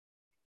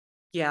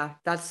 Yeah,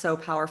 that's so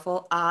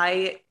powerful.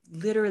 I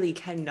literally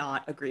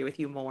cannot agree with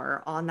you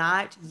more on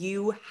that.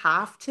 You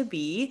have to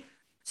be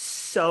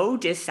so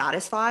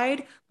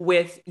dissatisfied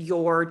with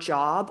your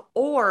job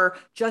or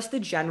just the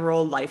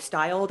general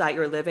lifestyle that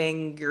you're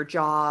living, your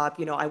job.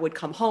 I would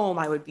come home,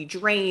 I would be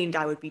drained,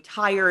 I would be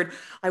tired.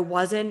 I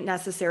wasn't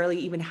necessarily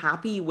even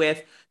happy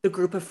with the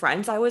group of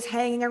friends I was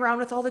hanging around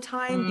with all the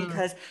time Mm,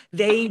 because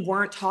they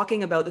weren't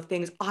talking about the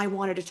things I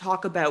wanted to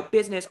talk about: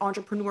 business,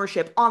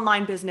 entrepreneurship,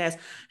 online business,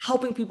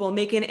 helping people,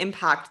 make an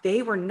impact.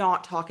 They were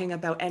not talking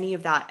about any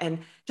of that. And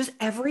just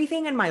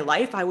everything in my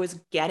life, I was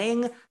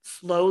getting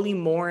slowly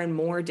more and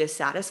more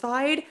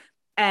dissatisfied.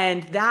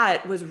 And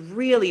that was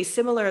really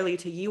similarly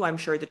to you, I'm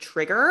sure, the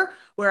trigger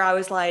where I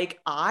was like,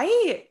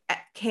 I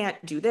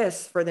can't do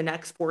this for the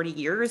next 40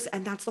 years.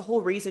 And that's the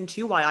whole reason,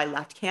 too, why I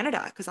left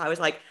Canada, because I was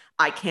like,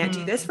 I can't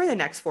do this mm, for the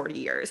next 40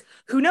 years.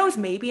 Who knows,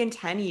 maybe in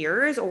 10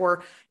 years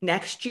or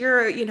next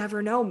year, you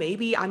never know.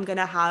 Maybe I'm going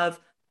to have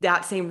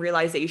that same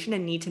realization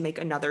and need to make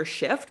another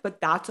shift, but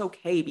that's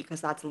okay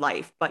because that's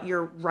life. But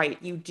you're right,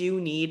 you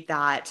do need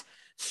that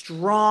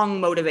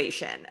strong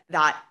motivation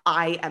that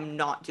I am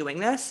not doing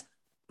this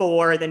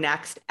for the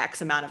next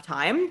X amount of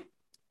time.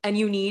 And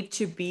you need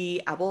to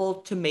be able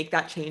to make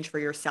that change for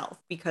yourself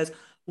because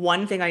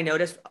one thing I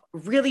noticed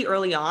really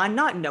early on,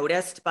 not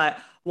noticed, but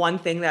one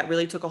thing that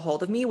really took a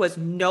hold of me was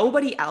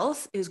nobody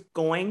else is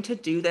going to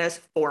do this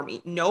for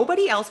me.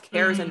 Nobody else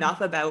cares mm, enough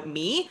about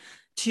me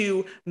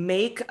to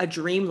make a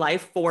dream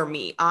life for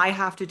me. I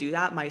have to do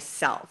that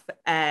myself.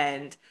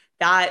 And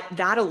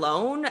that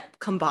alone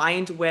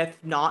combined with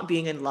not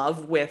being in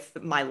love with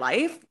my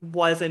life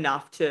was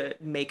enough to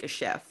make a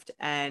shift.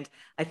 And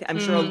I'm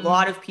sure a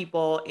lot mm. of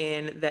people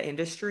in the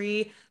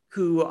industry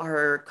who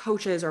are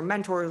coaches or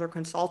mentors or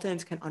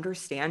consultants can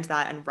understand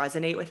that and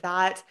resonate with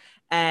that.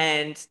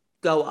 And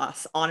go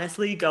us,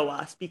 honestly, go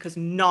us, because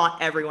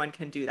not everyone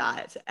can do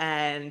that.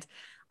 And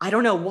I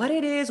don't know what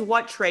it is,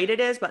 what trait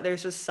it is, but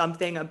there's just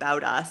something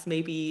about us,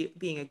 maybe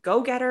being a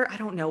go-getter. I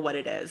don't know what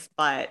it is,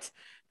 but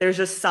there's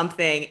just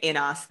something in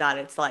us that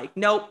it's like,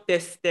 nope,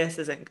 this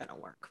isn't gonna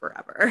work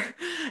forever.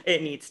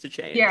 It needs to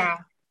change. Yeah,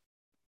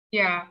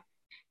 yeah.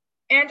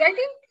 And I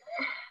think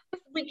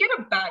we get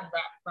a bad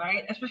rep,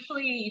 right?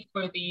 Especially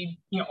for the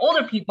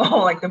older people,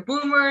 like the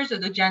boomers or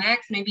the Gen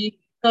X, maybe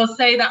they'll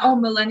say that, oh,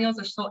 millennials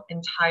are so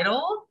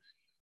entitled.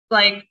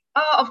 Like,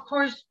 oh, of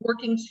course,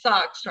 working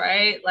sucks,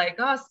 right? Like,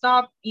 oh,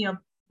 stop,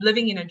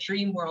 living in a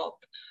dream world.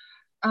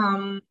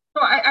 So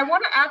I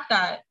want to add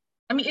that.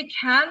 I mean, it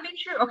can be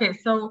true. Okay,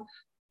 so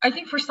I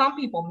think for some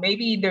people,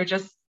 maybe they're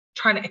just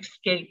trying to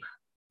escape,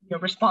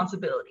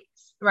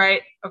 responsibilities,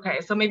 right? Okay,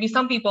 so maybe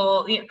some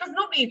people, because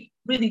nobody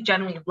really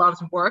generally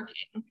loves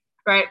working,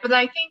 right? But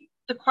I think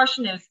the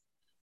question is,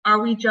 are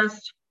we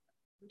just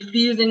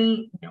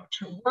refusing,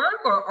 to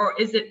work, or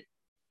is it,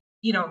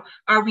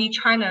 are we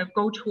trying to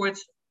go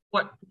towards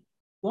what we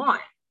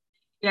want?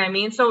 You know what I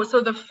mean? So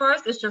the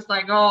first is just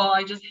like, oh,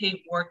 I just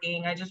hate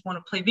working. I just want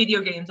to play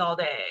video games all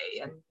day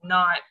and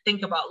not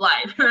think about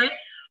life, right?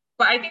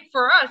 But I think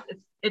for us,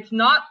 it's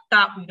not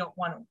that we don't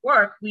want to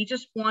work. We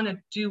just want to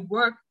do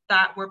work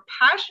that we're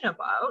passionate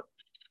about.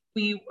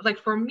 We like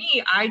for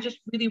me, I just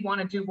really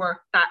want to do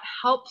work that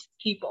helps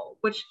people,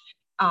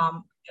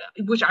 um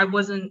which I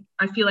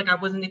feel like I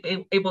wasn't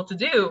able to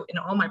do in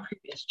all my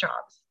previous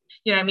jobs.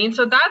 You know what I mean?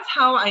 So that's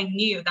how I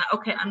knew that,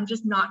 okay, I'm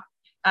just not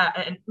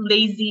a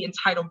lazy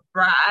entitled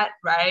brat,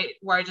 right?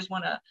 Where I just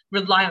want to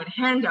rely on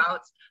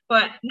handouts.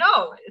 But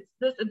no, it's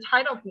this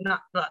entitled,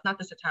 not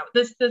this entitled,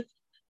 this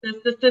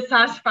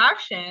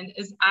dissatisfaction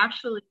is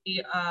actually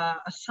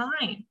a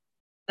sign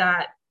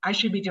that I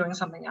should be doing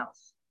something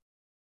else.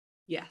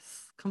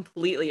 Yes,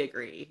 completely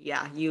agree.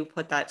 Yeah, you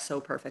put that so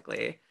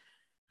perfectly.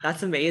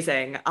 That's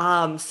amazing.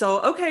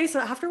 So okay, so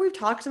after we've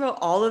talked about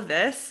all of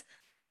this,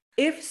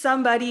 if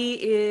somebody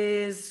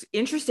is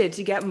interested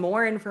to get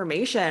more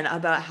information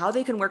about how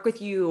they can work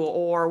with you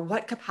or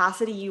what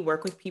capacity you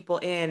work with people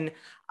in,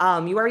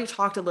 you already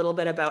talked a little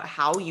bit about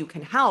how you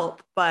can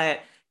help,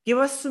 but give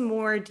us some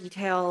more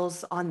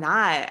details on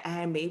that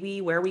and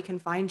maybe where we can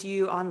find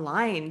you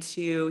online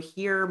to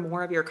hear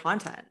more of your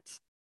content.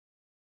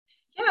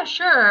 Yeah,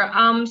 sure.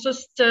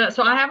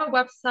 So I have a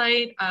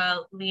website,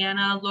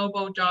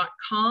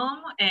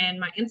 leannalobo.com, and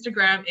my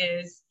Instagram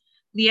is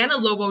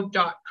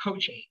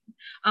leannalobo.coaching.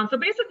 So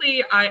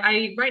basically,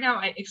 I right now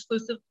I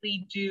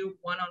exclusively do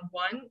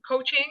one-on-one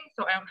coaching,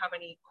 so I don't have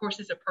any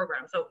courses or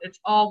programs. So it's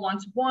all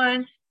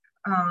one-to-one.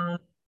 Um,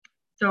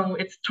 so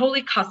it's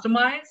totally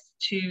customized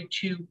to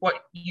what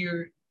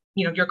your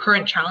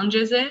current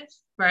challenges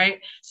is, right?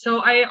 So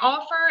I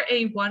offer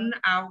a 1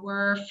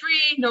 hour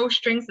free, no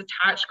strings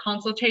attached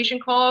consultation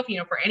call,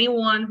 for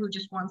anyone who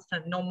just wants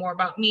to know more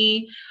about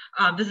me.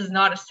 This is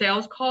not a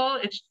sales call.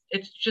 It's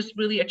just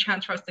really a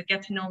chance for us to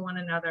get to know one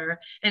another,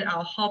 and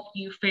I'll help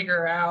you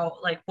figure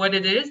out like what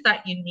it is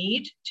that you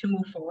need to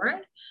move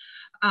forward.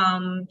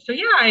 So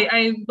yeah,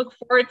 I look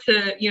forward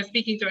to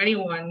speaking to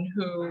anyone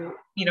who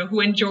who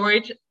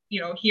enjoyed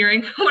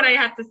hearing what I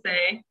had to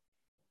say.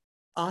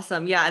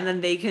 Awesome. Yeah. And then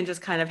they can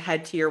just kind of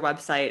head to your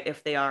website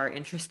if they are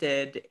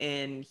interested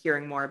in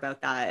hearing more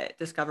about that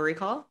discovery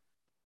call.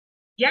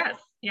 Yes,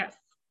 yes.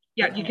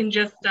 Yeah, you Okay. can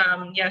just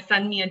yeah,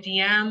 send me a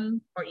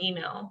DM or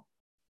email.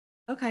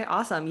 Okay,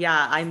 awesome.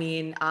 Yeah, I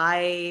mean,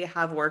 I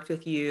have worked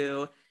with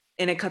you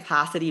in a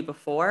capacity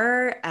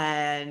before,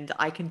 and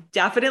I can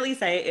definitely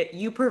say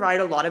you provide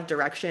a lot of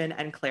direction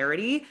and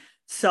clarity.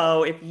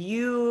 So if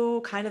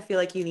you kind of feel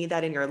like you need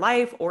that in your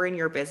life or in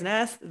your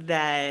business,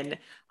 then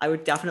I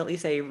would definitely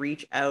say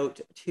reach out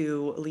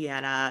to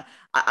Leanna.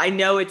 I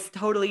know it's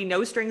totally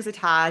no strings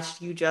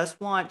attached. You just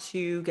want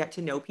to get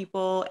to know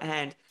people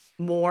and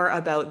more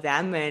about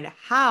them and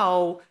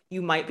how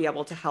you might be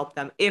able to help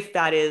them if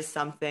that is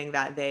something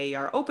that they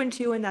are open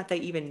to and that they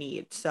even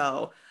need.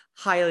 So,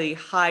 highly,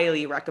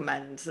 highly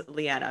recommend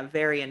Leanna.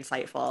 Very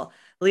insightful.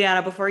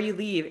 Leanna, before you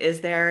leave,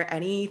 is there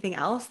anything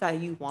else that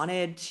you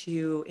wanted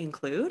to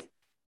include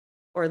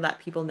or let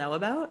people know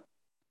about?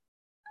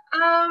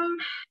 Um,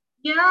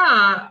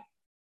 yeah,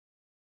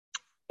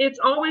 it's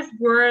always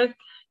worth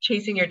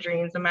chasing your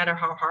dreams, no matter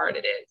how hard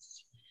it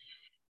is.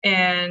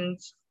 And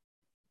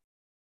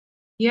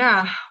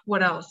yeah,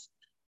 what else?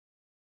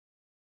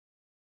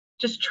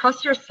 Just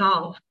trust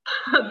yourself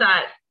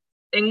that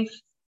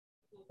things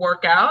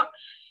work out.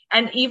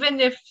 And even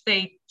if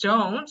they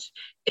don't,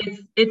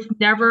 it's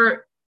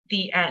never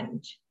the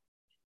end.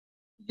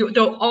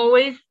 They'll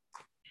always,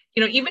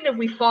 even if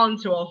we fall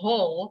into a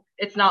hole,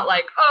 it's not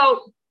like,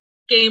 oh,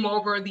 game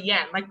over, the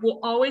end. Like we'll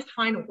always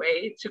find a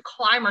way to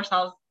climb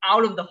ourselves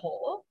out of the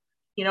hole.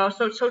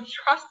 So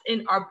trust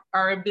in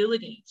our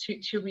ability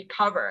to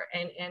recover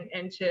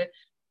and to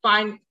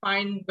find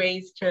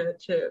ways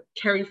to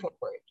carry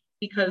forward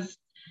because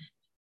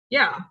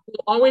yeah,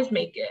 we'll always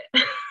make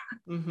it.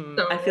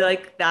 I feel So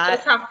like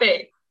just that have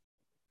faith.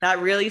 that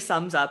really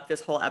sums up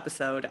this whole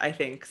episode, I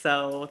think.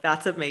 So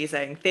that's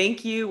amazing.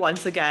 Thank you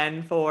once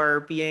again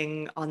for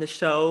being on the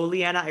show,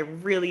 Leanna. I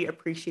really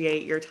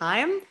appreciate your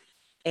time,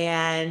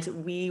 and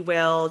we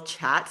will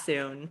chat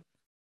soon.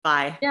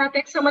 Bye. Yeah,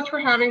 thanks so much for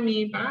having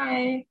me.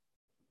 Bye.